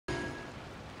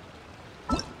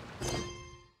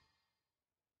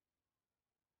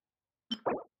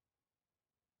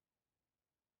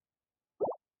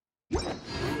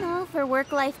for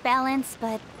work-life balance,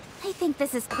 but I think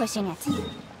this is pushing it.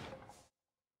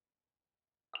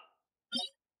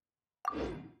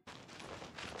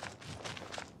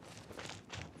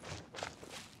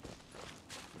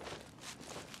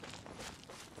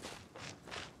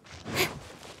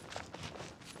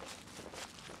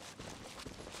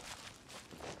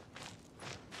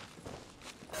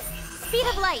 Speed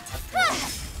of light!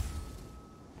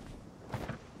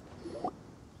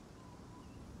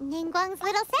 Ningguang's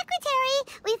little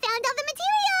secretary! We found all the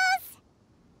materials!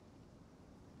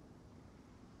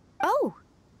 Oh,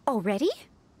 already?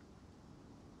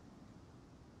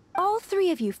 All three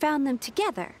of you found them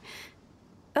together.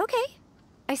 Okay,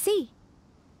 I see.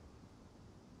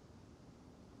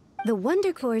 The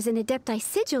Wonder Cores and Adepti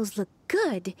Sigils look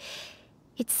good.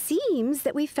 It seems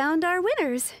that we found our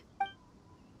winners.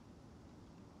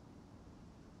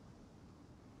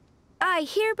 I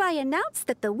hereby announce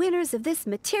that the winners of this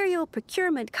material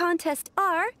procurement contest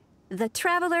are the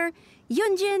Traveler,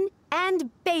 Yunjin, and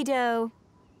Beidou.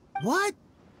 What?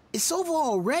 It's over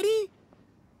already?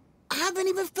 I haven't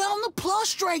even found the plus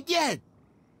strike yet!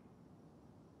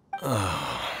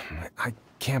 I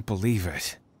can't believe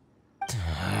it.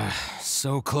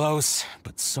 So close,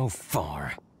 but so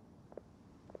far.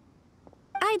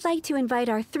 I'd like to invite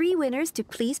our three winners to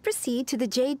please proceed to the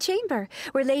Jade Chamber,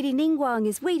 where Lady Ningguang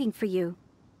is waiting for you.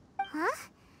 Huh?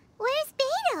 Where's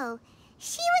Beidou?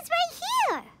 She was right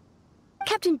here!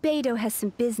 Captain Beidou has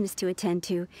some business to attend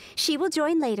to. She will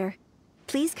join later.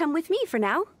 Please come with me for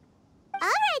now.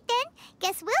 Alright then,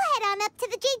 guess we'll head on up to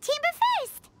the Jade Chamber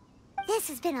first. This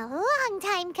has been a long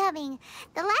time coming.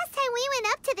 The last time we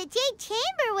went up to the Jade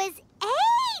Chamber was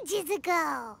ages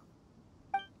ago.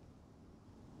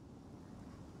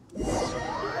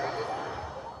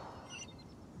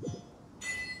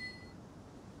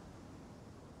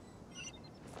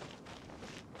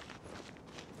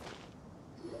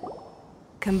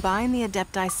 Combine the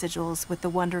Adepti Sigils with the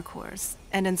Wonder Cores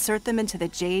and insert them into the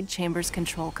Jade Chamber's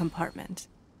control compartment.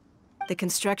 The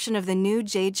construction of the new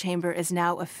Jade Chamber is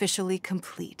now officially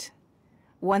complete.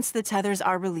 Once the tethers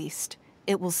are released,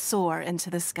 it will soar into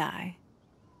the sky.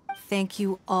 Thank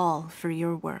you all for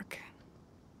your work.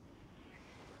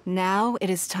 Now it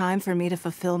is time for me to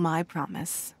fulfill my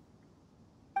promise.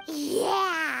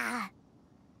 Yeah!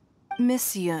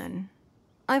 Miss Yun,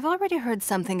 I've already heard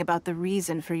something about the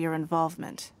reason for your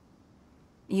involvement.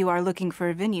 You are looking for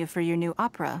a venue for your new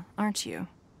opera, aren't you?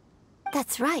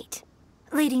 That's right.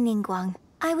 Lady Ningguang,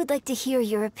 I would like to hear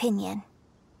your opinion.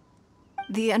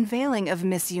 The unveiling of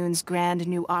Miss Yun's grand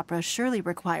new opera surely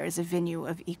requires a venue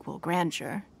of equal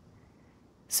grandeur.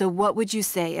 So what would you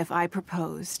say if I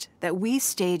proposed that we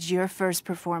stage your first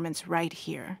performance right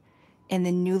here, in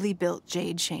the newly built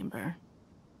Jade Chamber?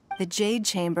 The Jade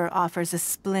Chamber offers a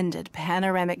splendid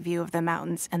panoramic view of the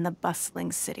mountains and the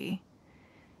bustling city.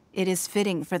 It is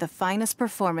fitting for the finest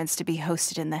performance to be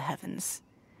hosted in the heavens.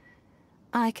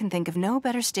 I can think of no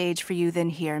better stage for you than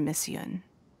here, Miss Yun.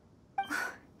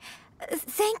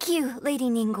 Thank you, Lady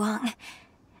Ningguang.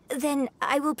 Then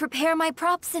I will prepare my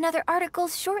props and other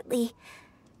articles shortly.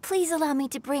 Please allow me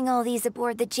to bring all these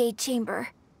aboard the Jade Chamber.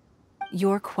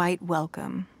 You're quite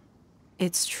welcome.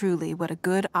 It's truly what a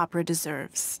good opera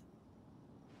deserves.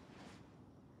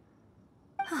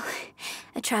 Oh,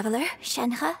 a traveler,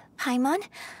 Shenhe, Paimon,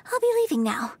 I'll be leaving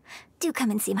now. Do come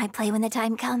and see my play when the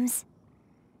time comes.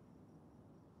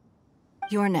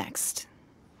 You're next.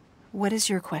 What is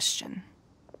your question?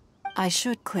 I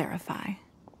should clarify.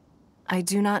 I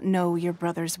do not know your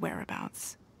brother's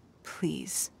whereabouts.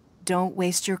 Please, don't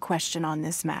waste your question on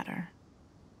this matter.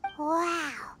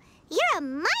 Wow, you're a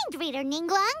mind reader,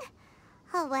 Ningguang.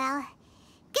 Oh well,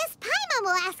 guess Paimon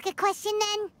will ask a question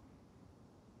then.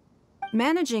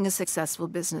 Managing a successful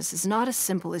business is not as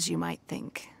simple as you might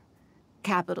think.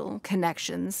 Capital,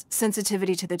 connections,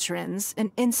 sensitivity to the trends,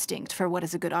 and instinct for what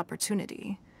is a good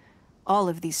opportunity. All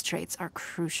of these traits are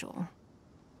crucial.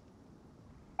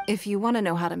 If you want to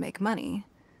know how to make money,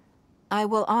 I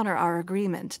will honor our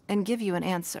agreement and give you an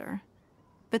answer.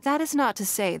 But that is not to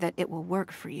say that it will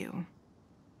work for you.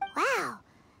 Wow,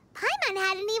 Paimon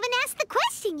hadn't even asked the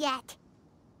question yet.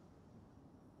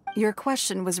 Your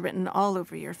question was written all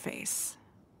over your face.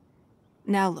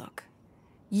 Now look,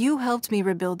 you helped me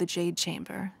rebuild the Jade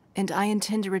Chamber, and I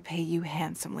intend to repay you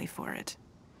handsomely for it.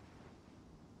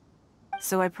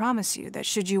 So I promise you that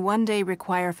should you one day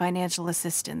require financial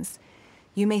assistance,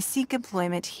 you may seek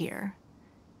employment here.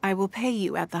 I will pay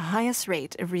you at the highest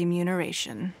rate of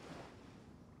remuneration.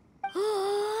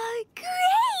 Oh,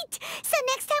 great! So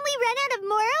next time we run out of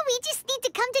Moro, we just need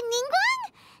to come to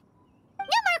Ningguang? No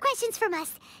more questions from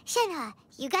us. Shenhe,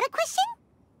 you got a question?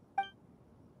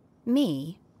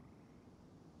 Me?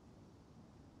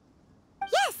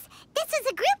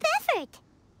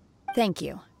 Thank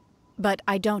you. But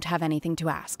I don't have anything to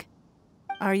ask.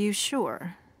 Are you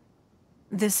sure?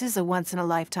 This is a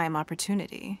once-in-a-lifetime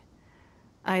opportunity.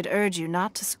 I'd urge you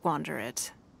not to squander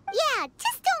it. Yeah,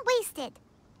 just don't waste it.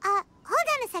 Hold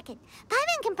on a second.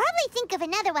 Paimon can probably think of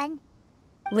another one.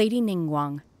 Lady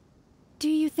Ningguang, do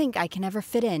you think I can ever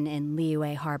fit in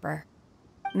Liyue Harbor?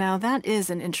 Now that is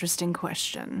an interesting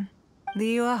question.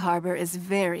 Liyue Harbor is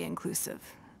very inclusive.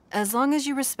 As long as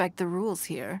you respect the rules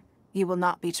here, you will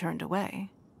not be turned away.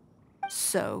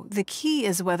 So, the key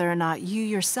is whether or not you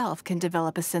yourself can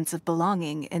develop a sense of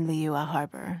belonging in Liyue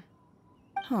Harbor.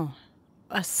 Huh.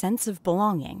 A sense of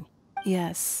belonging?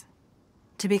 Yes.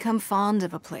 To become fond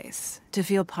of a place, to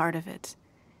feel part of it,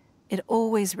 it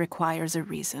always requires a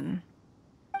reason.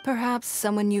 Perhaps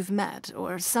someone you've met,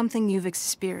 or something you've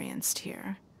experienced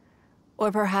here.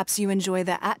 Or perhaps you enjoy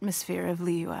the atmosphere of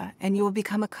Liyue, and you will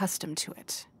become accustomed to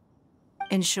it.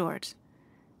 In short,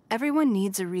 everyone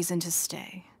needs a reason to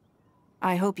stay.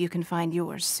 I hope you can find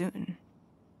yours soon.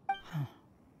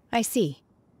 I see.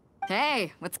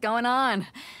 Hey, what's going on?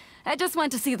 I just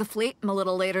went to see the fleet a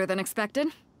little later than expected.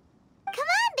 Come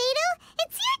on, Beidou!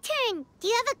 It's your turn! Do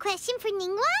you have a question for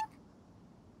Ningguang?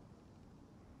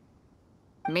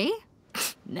 Me?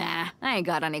 Nah, I ain't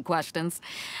got any questions.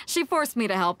 She forced me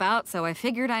to help out, so I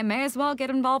figured I may as well get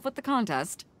involved with the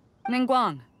contest.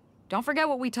 Ningguang, don't forget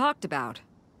what we talked about.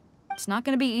 It's not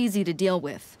gonna be easy to deal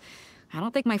with. I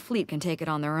don't think my fleet can take it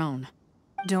on their own.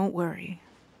 Don't worry.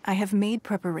 I have made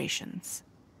preparations.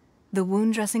 The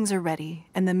wound dressings are ready,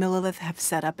 and the Millilith have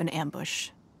set up an ambush.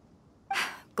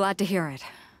 Glad to hear it.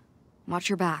 Watch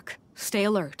your back. Stay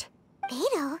alert.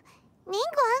 Beidou?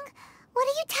 Ningguang? What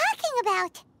are you talking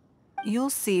about? You'll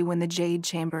see when the Jade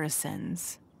Chamber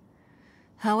ascends.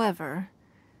 However,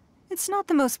 it's not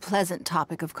the most pleasant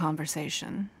topic of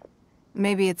conversation.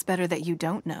 Maybe it's better that you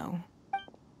don't know.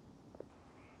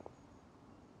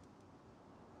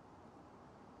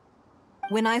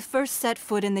 When I first set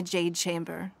foot in the Jade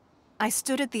Chamber, I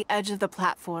stood at the edge of the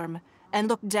platform and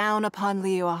looked down upon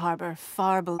Liyue Harbor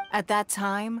far below. At that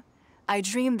time, I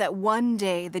dreamed that one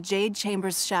day the Jade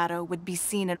Chamber's shadow would be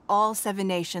seen in all 7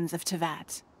 nations of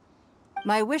Teyvat.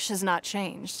 My wish has not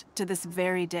changed to this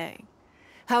very day.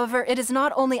 However, it is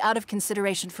not only out of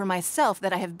consideration for myself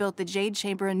that I have built the Jade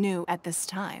Chamber anew at this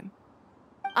time.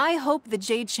 I hope the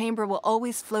Jade Chamber will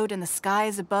always float in the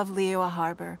skies above Liyue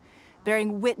Harbor,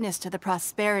 bearing witness to the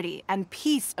prosperity and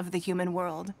peace of the human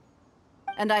world.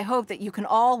 And I hope that you can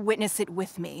all witness it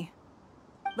with me.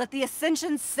 Let the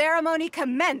Ascension ceremony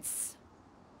commence!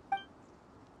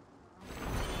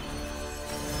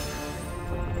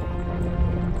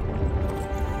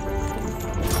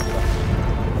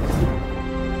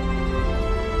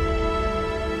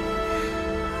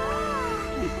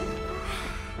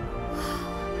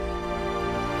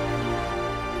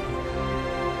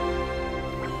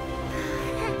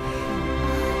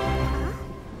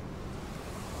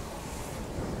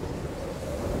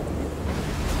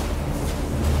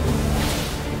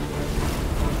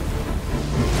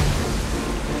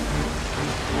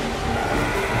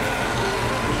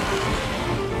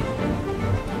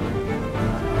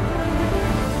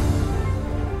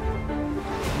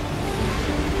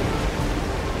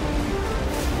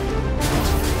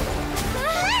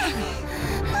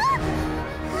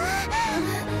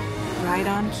 Right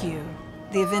on cue.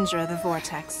 The Avenger of the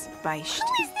Vortex, Beisht.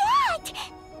 Who is that?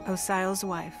 Osial's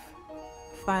wife.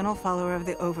 Final follower of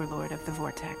the Overlord of the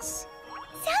Vortex.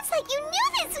 Sounds like you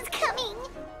knew this was coming!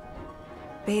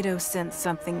 Beidou sensed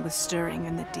something was stirring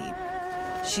in the deep.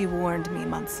 She warned me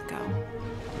months ago.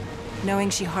 Knowing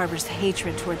she harbors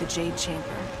hatred toward the Jade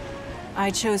Chamber,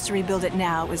 I chose to rebuild it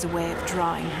now as a way of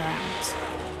drawing her out.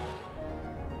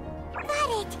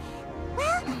 Got it.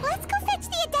 Well, let's go fetch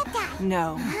the Adepta.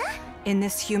 No. Huh? In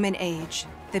this human age,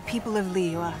 the people of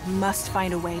Liyue must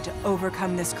find a way to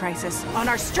overcome this crisis on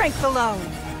our strength alone!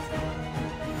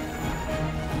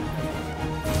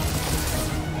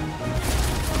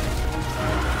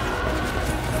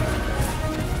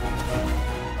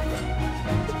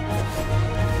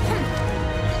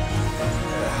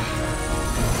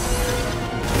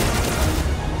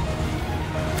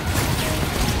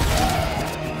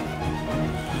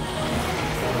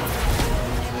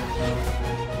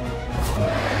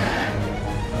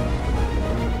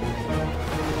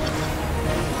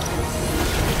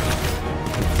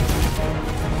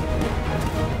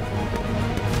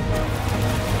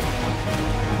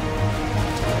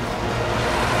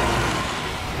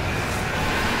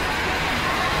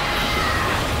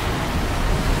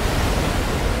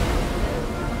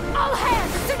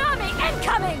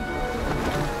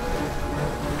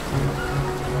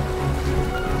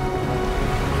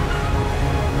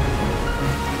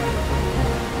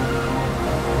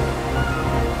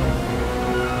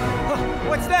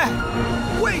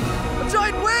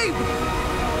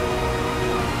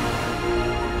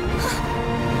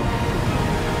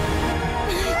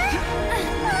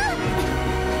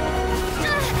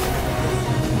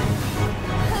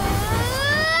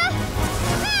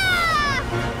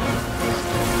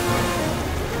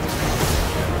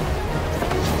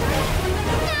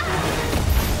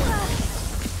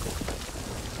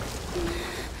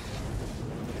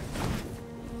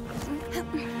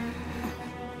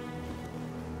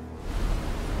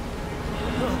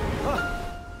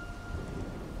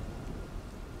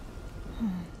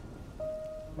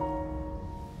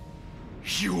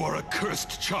 You are a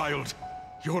cursed child.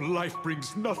 Your life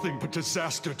brings nothing but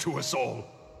disaster to us all.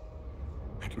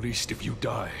 At least if you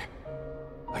die,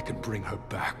 I can bring her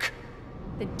back.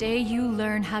 The day you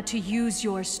learn how to use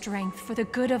your strength for the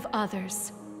good of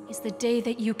others is the day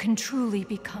that you can truly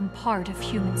become part of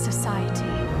human society.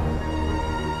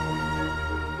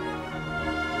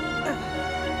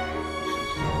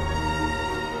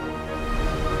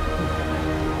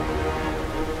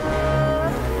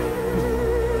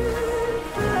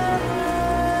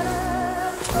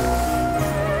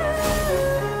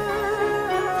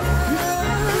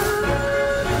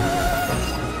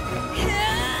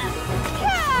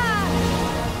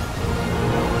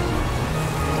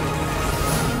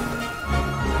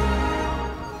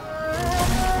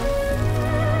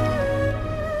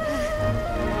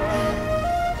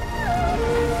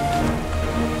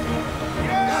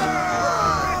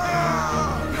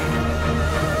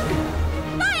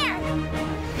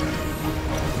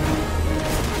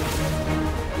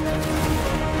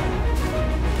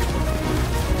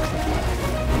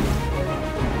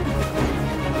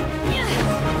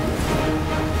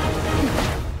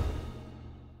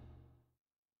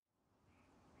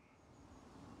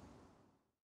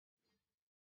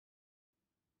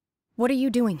 What are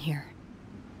you doing here?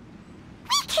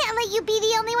 We can't let you be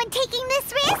the only one taking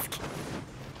this risk!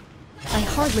 I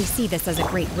hardly see this as a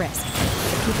great risk.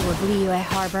 The people of Liyue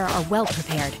Harbor are well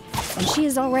prepared, and she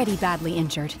is already badly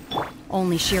injured.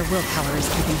 Only sheer willpower is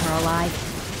keeping her alive.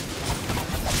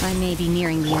 I may be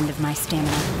nearing the end of my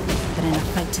stamina, but in a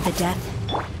fight to the death,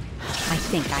 I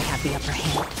think I have the upper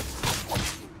hand.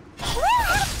 We'll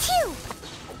have to!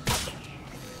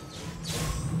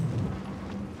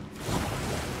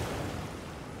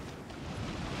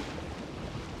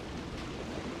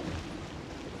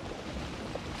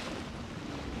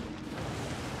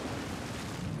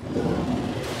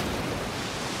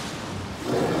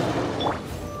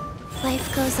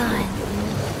 Life goes on.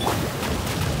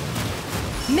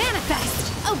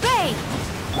 Manifest! Obey!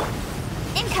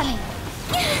 Incoming!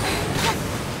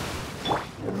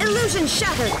 Illusion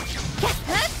shattered!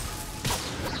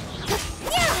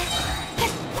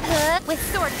 With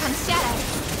sword comes shadow.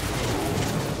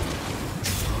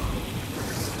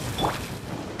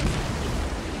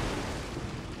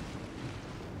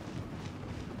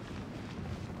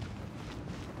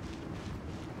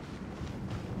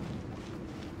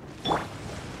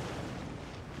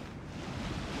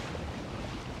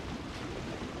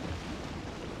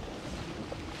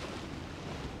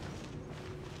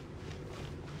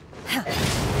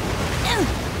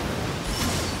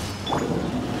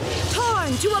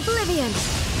 Torn to oblivion!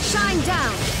 Shine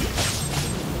down!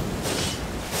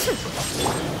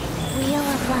 Wheel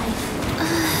of life.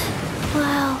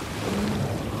 Wow.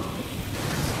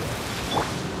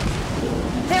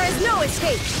 There is no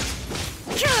escape!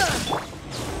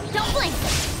 Don't blink!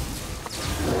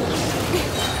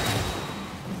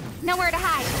 Nowhere to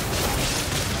hide.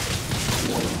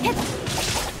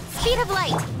 Speed of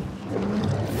light.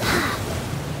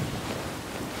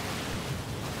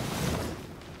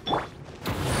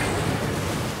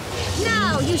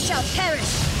 Now you shall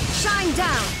perish! Shine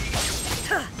down!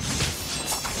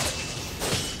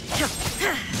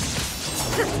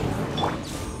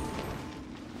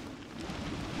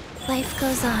 Life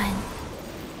goes on.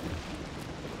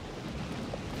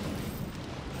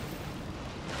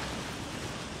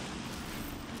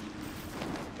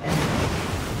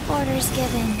 Orders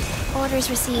given. Orders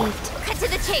received. Cut to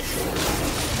the chase!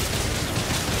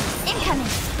 Incoming!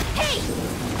 Hey!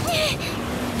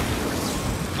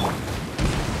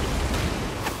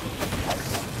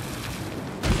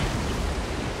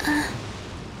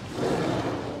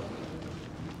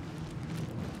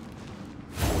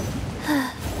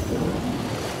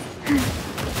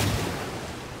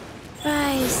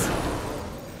 Rise.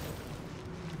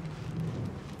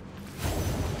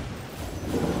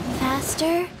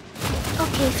 Faster?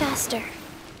 Okay, faster.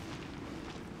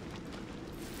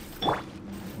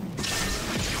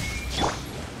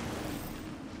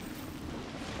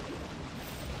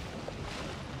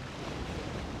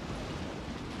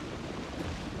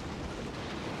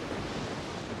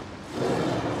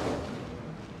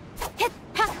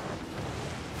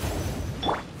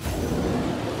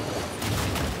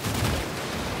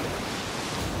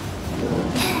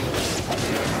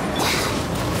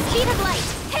 Speed of light!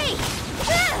 Hey!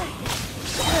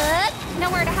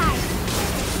 Nowhere to hide.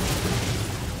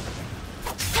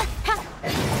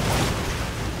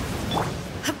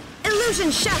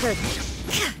 Illusion shattered!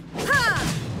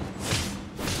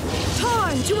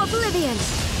 Torn to oblivion!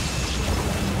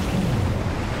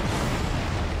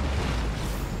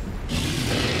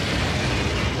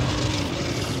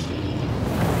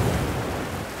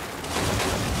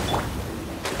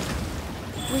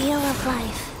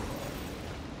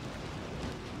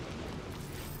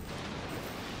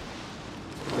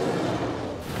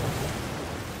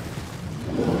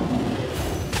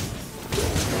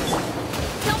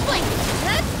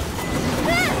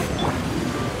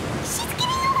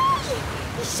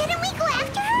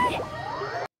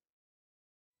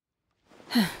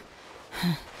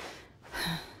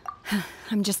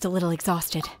 I'm just a little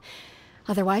exhausted.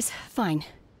 Otherwise, fine.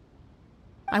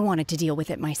 I wanted to deal with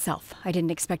it myself. I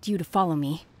didn't expect you to follow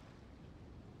me.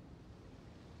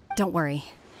 Don't worry.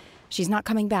 She's not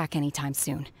coming back anytime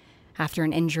soon. After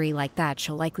an injury like that,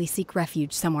 she'll likely seek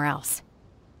refuge somewhere else.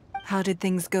 How did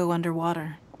things go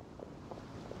underwater?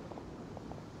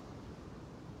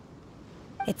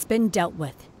 It's been dealt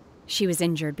with. She was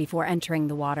injured before entering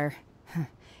the water.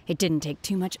 It didn't take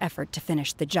too much effort to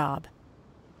finish the job.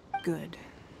 Good.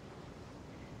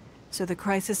 So the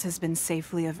crisis has been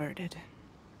safely averted.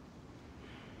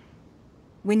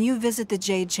 When you visit the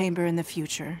Jade Chamber in the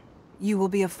future, you will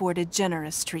be afforded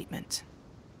generous treatment.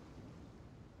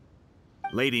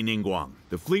 Lady Ningguang,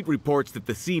 the fleet reports that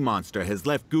the sea monster has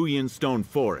left Guyan Stone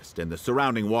Forest and the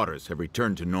surrounding waters have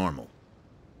returned to normal.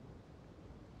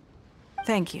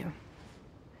 Thank you.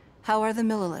 How are the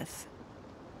Millilith?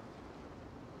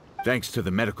 Thanks to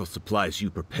the medical supplies you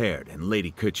prepared and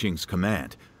Lady Keqing's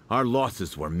command, our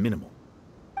losses were minimal.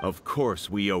 Of course,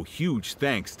 we owe huge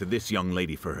thanks to this young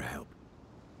lady for her help.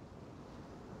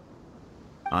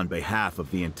 On behalf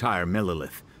of the entire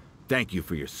Millilith, thank you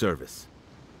for your service.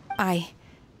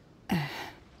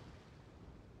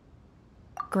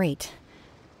 Great.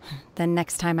 Then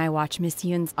next time I watch Miss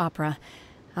Yun's opera,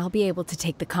 I'll be able to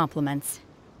take the compliments.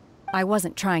 I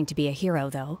wasn't trying to be a hero,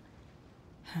 though.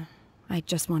 I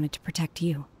just wanted to protect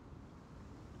you.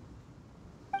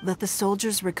 Let the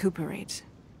soldiers recuperate,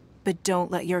 but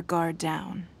don't let your guard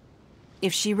down.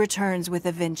 If she returns with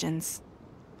a vengeance,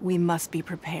 we must be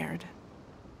prepared.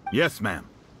 Yes, ma'am.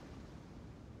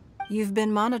 You've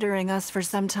been monitoring us for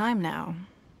some time now.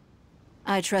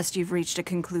 I trust you've reached a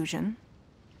conclusion.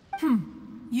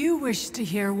 You wish to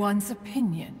hear one's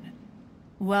opinion.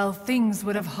 Well, things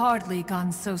would have hardly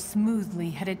gone so smoothly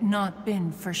had it not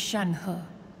been for Shenhe.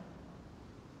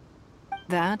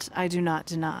 That I do not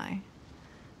deny.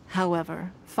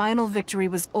 However, final victory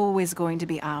was always going to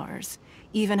be ours,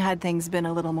 even had things been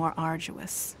a little more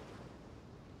arduous.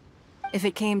 If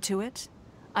it came to it,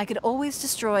 I could always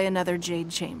destroy another Jade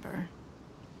Chamber.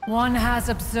 One has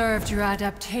observed your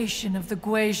adaptation of the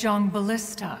Guizhong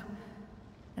Ballista,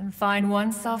 and find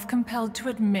oneself compelled to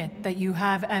admit that you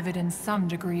have evidenced some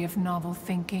degree of novel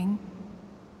thinking.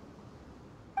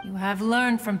 You have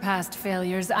learned from past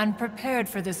failures and prepared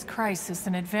for this crisis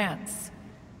in advance.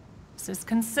 This is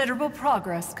considerable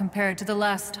progress compared to the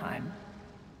last time.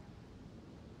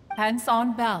 Hence,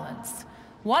 on balance,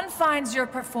 one finds your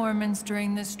performance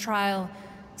during this trial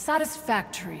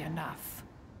satisfactory enough.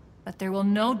 But there will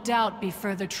no doubt be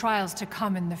further trials to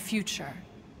come in the future.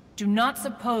 Do not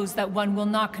suppose that one will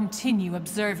not continue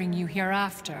observing you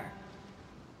hereafter.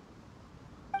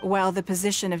 While the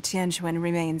position of Tianquan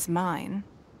remains mine,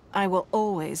 I will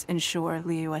always ensure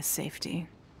Liyue's safety.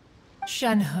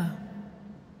 Shenhe,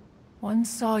 one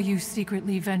saw you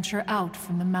secretly venture out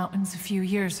from the mountains a few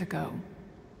years ago,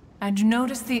 and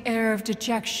noticed the air of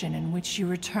dejection in which you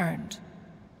returned.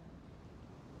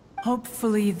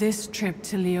 Hopefully this trip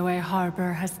to Liyue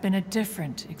Harbor has been a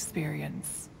different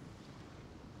experience.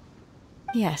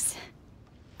 Yes.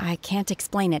 I can't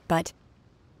explain it, but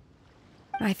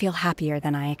I feel happier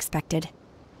than I expected.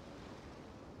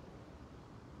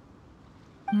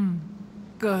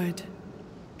 Good.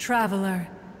 Traveler,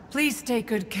 please take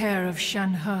good care of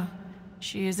Shenhe.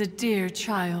 She is a dear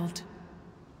child.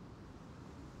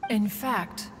 In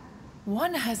fact,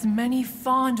 one has many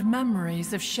fond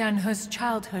memories of Shenhe's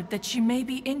childhood that she may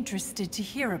be interested to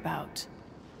hear about.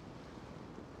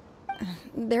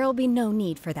 There'll be no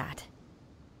need for that.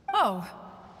 Oh.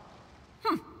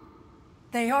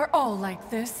 They are all like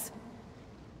this.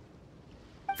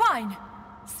 Fine.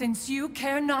 Since you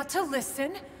care not to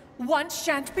listen, one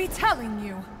shan't be telling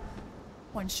you.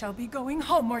 One shall be going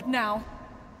homeward now.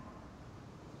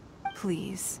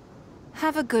 Please,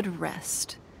 have a good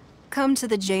rest. Come to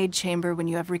the Jade Chamber when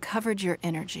you have recovered your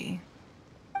energy.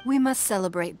 We must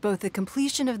celebrate both the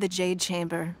completion of the Jade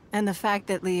Chamber and the fact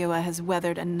that Liyue has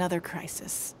weathered another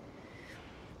crisis.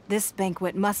 This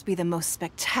banquet must be the most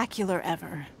spectacular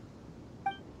ever.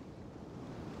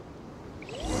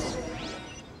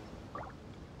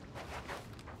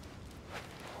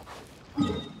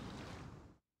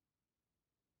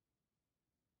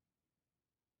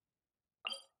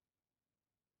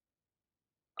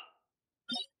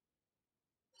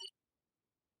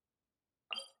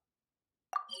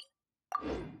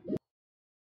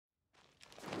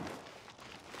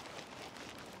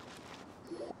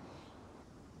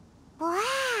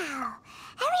 Wow!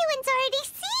 Everyone's already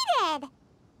seated!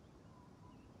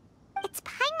 It's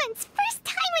Paimon's first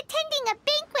time attending a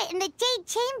banquet in the Jade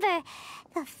Chamber.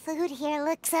 The food here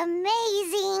looks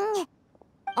amazing.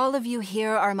 All of you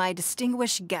here are my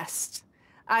distinguished guests.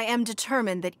 I am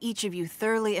determined that each of you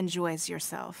thoroughly enjoys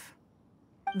yourself.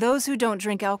 Those who don't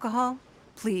drink alcohol,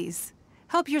 please,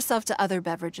 help yourself to other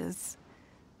beverages.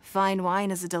 Fine wine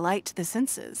is a delight to the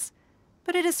senses,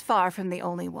 but it is far from the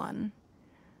only one.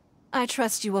 I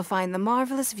trust you will find the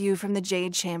marvelous view from the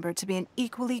Jade Chamber to be an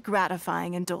equally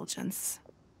gratifying indulgence.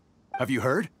 Have you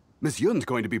heard? Miss Yun's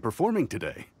going to be performing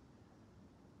today.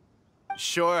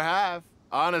 Sure have.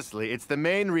 Honestly, it's the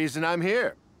main reason I'm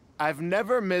here. I've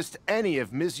never missed any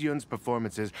of Miss Yun's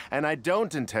performances, and I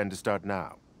don't intend to start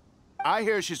now. I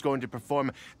hear she's going to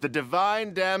perform The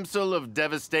Divine Damsel of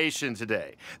Devastation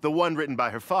today, the one written by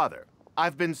her father.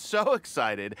 I've been so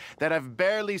excited that I've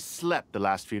barely slept the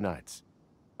last few nights.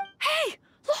 Hey,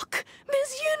 look!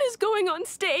 Miss Yun is going on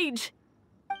stage!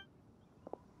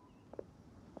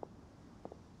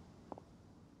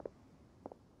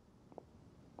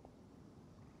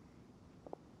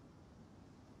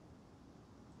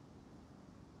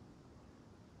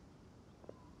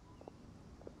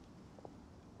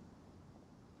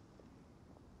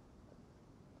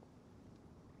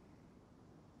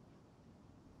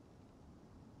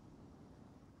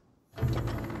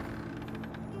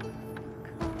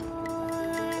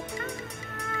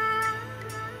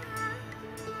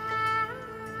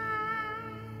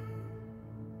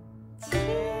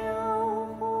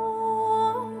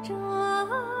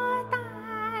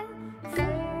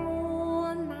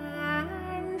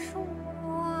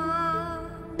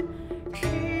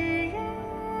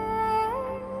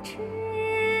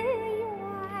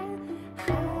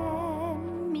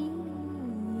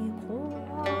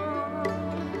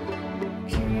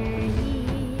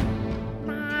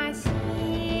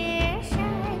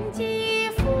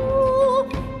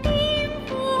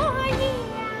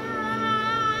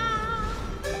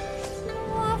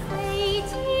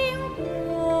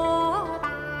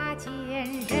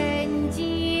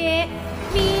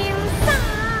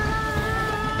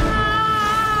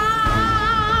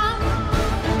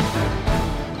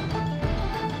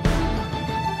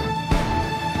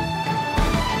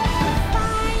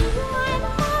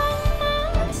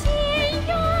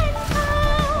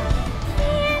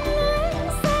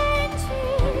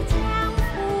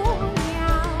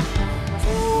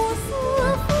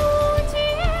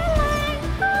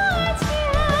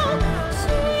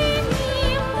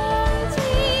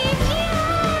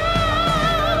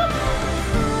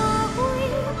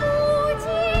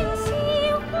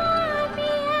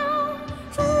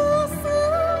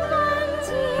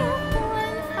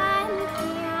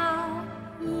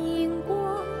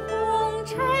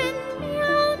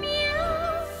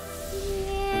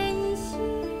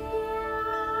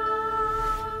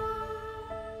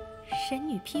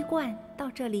批冠到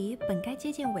这里本该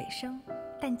接近尾声，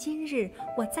但今日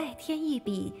我再添一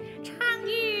笔，唱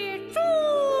与诸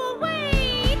位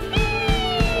听。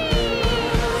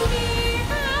知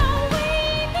道为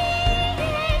民人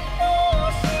不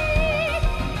是，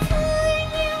自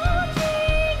有知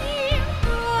音和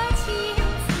情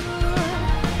字，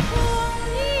功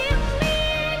名烈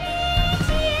烈见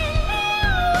了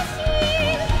心，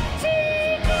只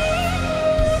知无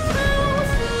愁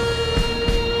心。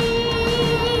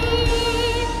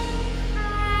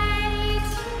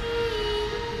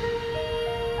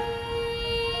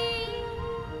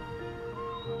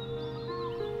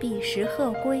彼时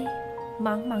鹤归，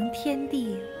茫茫天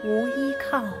地无依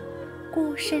靠，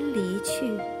孤身离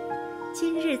去。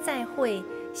今日再会，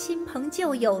新朋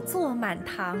旧友坐满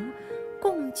堂，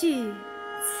共聚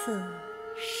此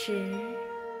时。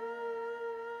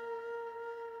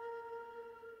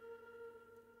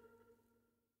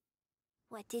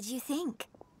What did you think?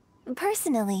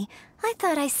 Personally, I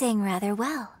thought I sang rather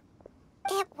well.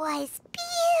 It was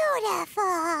beautiful.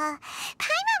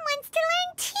 Paimon wants to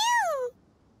learn too.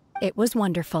 It was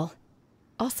wonderful.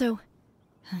 Also,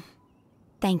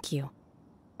 thank you.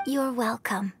 You're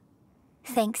welcome.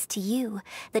 Thanks to you,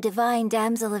 the Divine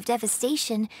Damsel of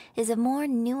Devastation is a more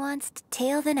nuanced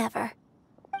tale than ever.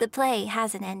 The play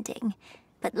has an ending,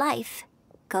 but life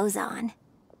goes on.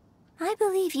 I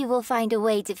believe you will find a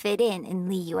way to fit in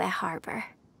Liyue Harbor.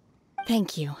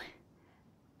 Thank you.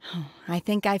 I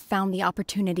think I've found the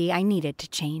opportunity I needed to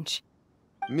change.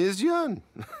 Ms. Yun,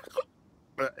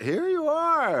 here you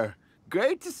are.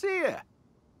 Great to see you.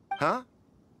 Huh?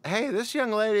 Hey, this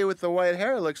young lady with the white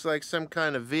hair looks like some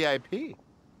kind of VIP.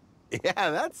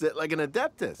 Yeah, that's it, like an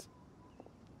Adeptus.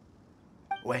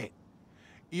 Wait,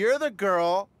 you're the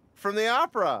girl from the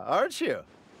opera, aren't you?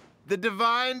 The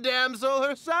Divine Damsel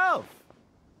herself.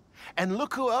 And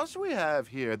look who else we have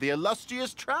here, the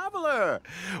illustrious traveler.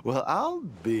 Well, I'll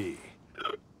be.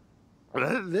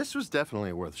 This was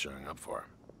definitely worth showing up for.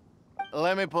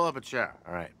 Let me pull up a chair,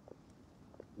 all right.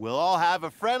 We'll all have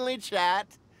a friendly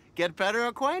chat, get better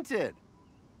acquainted.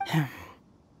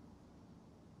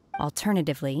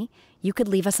 Alternatively, you could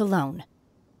leave us alone.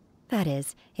 That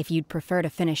is, if you'd prefer to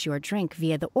finish your drink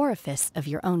via the orifice of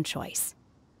your own choice.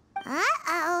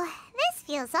 Uh-oh, this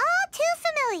feels all too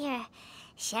familiar.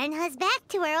 Shenhe's back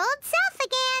to her old self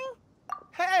again.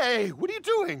 Hey, what are you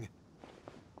doing?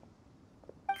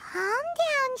 Calm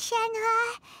down,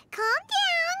 Shenhe. Calm down.